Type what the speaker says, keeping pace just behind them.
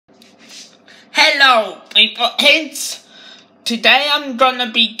Hello, people kids. Today I'm gonna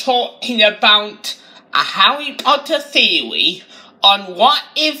be talking about a Harry Potter theory on what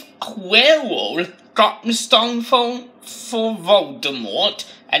if Quirrell got the stone for Voldemort,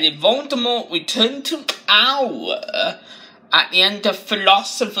 and if Voldemort returned to power at the end of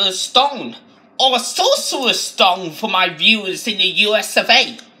Philosopher's Stone, or Sorcerer's Stone for my viewers in the US of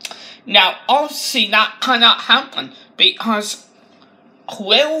A. Now, obviously that cannot happen because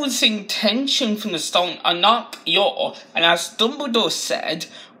Quirrell's intention from the stone are not pure, and as Dumbledore said,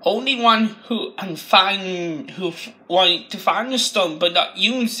 only one who wanted to find the stone but not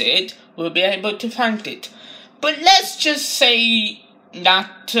use it will be able to find it. But let's just say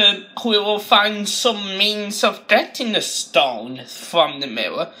that Quirrell finds some means of getting the stone from the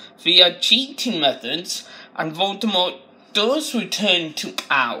mirror via cheating methods, and Voldemort does return to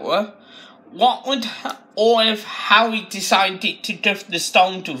power. What would or if Harry decided to give the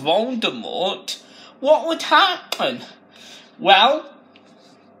stone to Voldemort, what would happen? Well,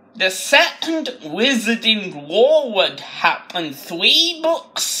 the second Wizarding War would happen 3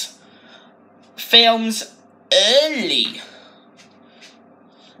 books, films early.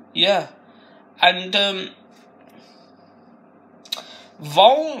 Yeah, and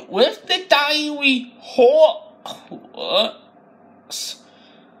with the diary Hogwarts,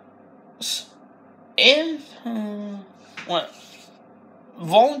 if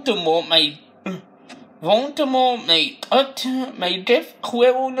Voldemort may give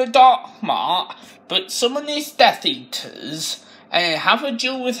Quirrell the Dark Mark, but summon his Death Eaters and have a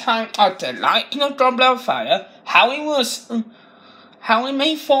duel with Harry Potter, lighting a goblet of fire. Harry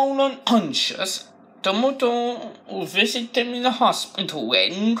may fall unconscious. Dumbledore will visit him in the hospital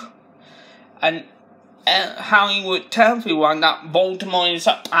wing, and Harry would tell everyone that Voldemort is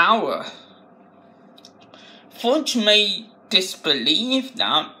at power. Fudge may disbelieve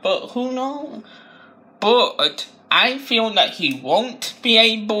that, but who knows? But I feel that he won't be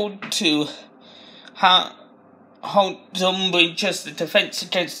able to hold Umbridge as the defense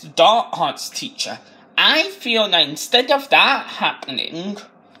against the Dark Arts teacher. I feel that instead of that happening,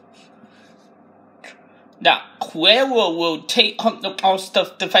 that Quirrell will take up the post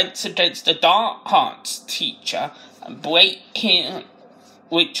of defense against the Dark Arts teacher and break him,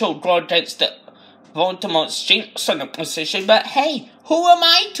 which will go against the Voldemort's jinx on the position. But hey, who am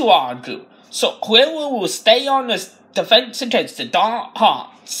I to argue? So Quirrell will stay on as defense against the Dark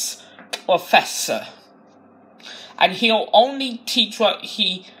Arts professor, and he'll only teach what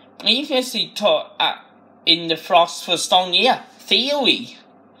he previously taught in the Philosopher's Stone theory,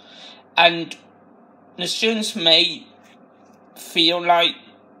 and the students may feel like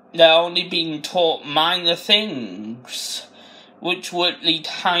they're only being taught minor things, which would lead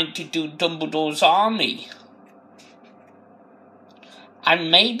Harry to do Dumbledore's army.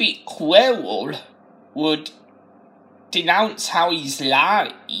 And maybe Quirrell would denounce Harry's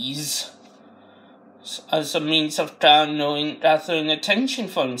lies as a means of gathering attention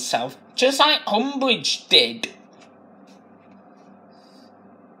for himself, just like Umbridge did.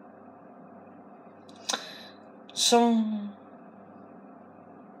 So,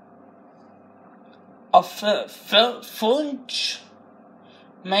 Fudge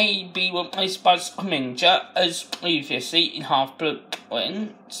may be replaced by Scrimgeour as previously in Half-Blood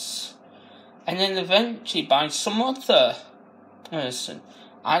Prince, and then eventually by some other person.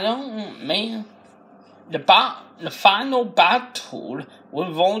 The final battle with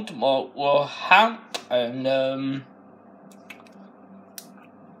Voldemort will happen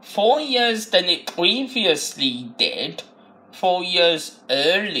 4 years than it previously did, 4 years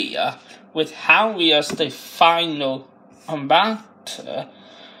earlier, with Harry as the final combatant.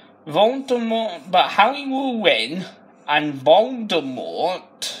 But Harry will win, and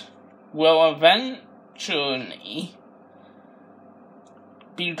Voldemort will eventually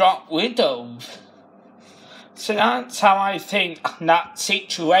be got rid of. So that's how I think that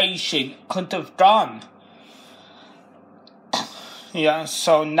situation could have gone. Yeah,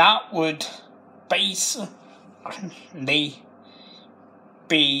 so that would basically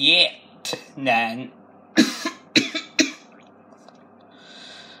be it then.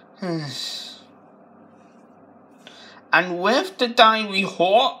 And with the diary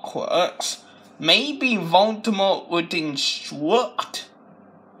Hogwarts, maybe Voldemort would instruct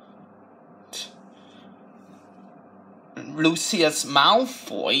Lucius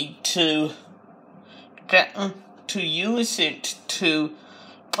Malfoy to use it to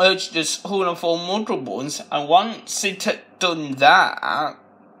urge the School of all Muggles, and once it had done that,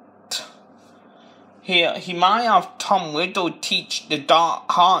 he might have Tom Riddle teach the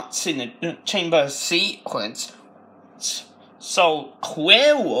Dark Arts in the Chamber of Secrets, so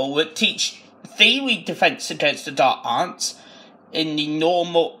Quirrell would teach theory defense against the dark arts in the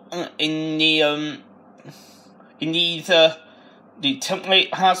normal, in either the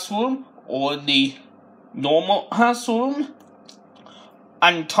template house room or the normal house room.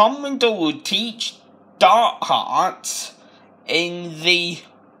 And Tom Riddle will teach dark arts in the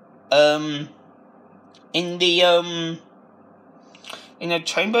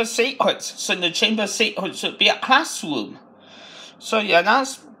Chamber of Secrets. So the Chamber of Secrets would be a classroom. So yeah,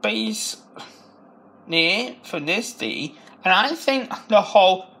 that's basically it for this day. And I think the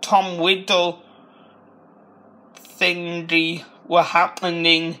whole Tom Riddle thingy were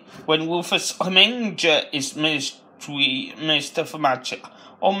happening when Rufus Scamander is Minister for Magic.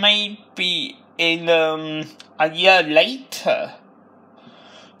 Or maybe in a year later.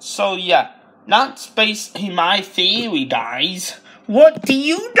 So yeah, that's basically my theory, guys. What do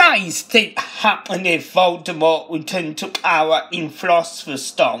you guys think happened if Voldemort returned to power in Philosopher's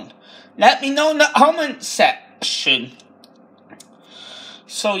Stone? Let me know in the comment section.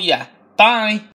 So yeah, bye.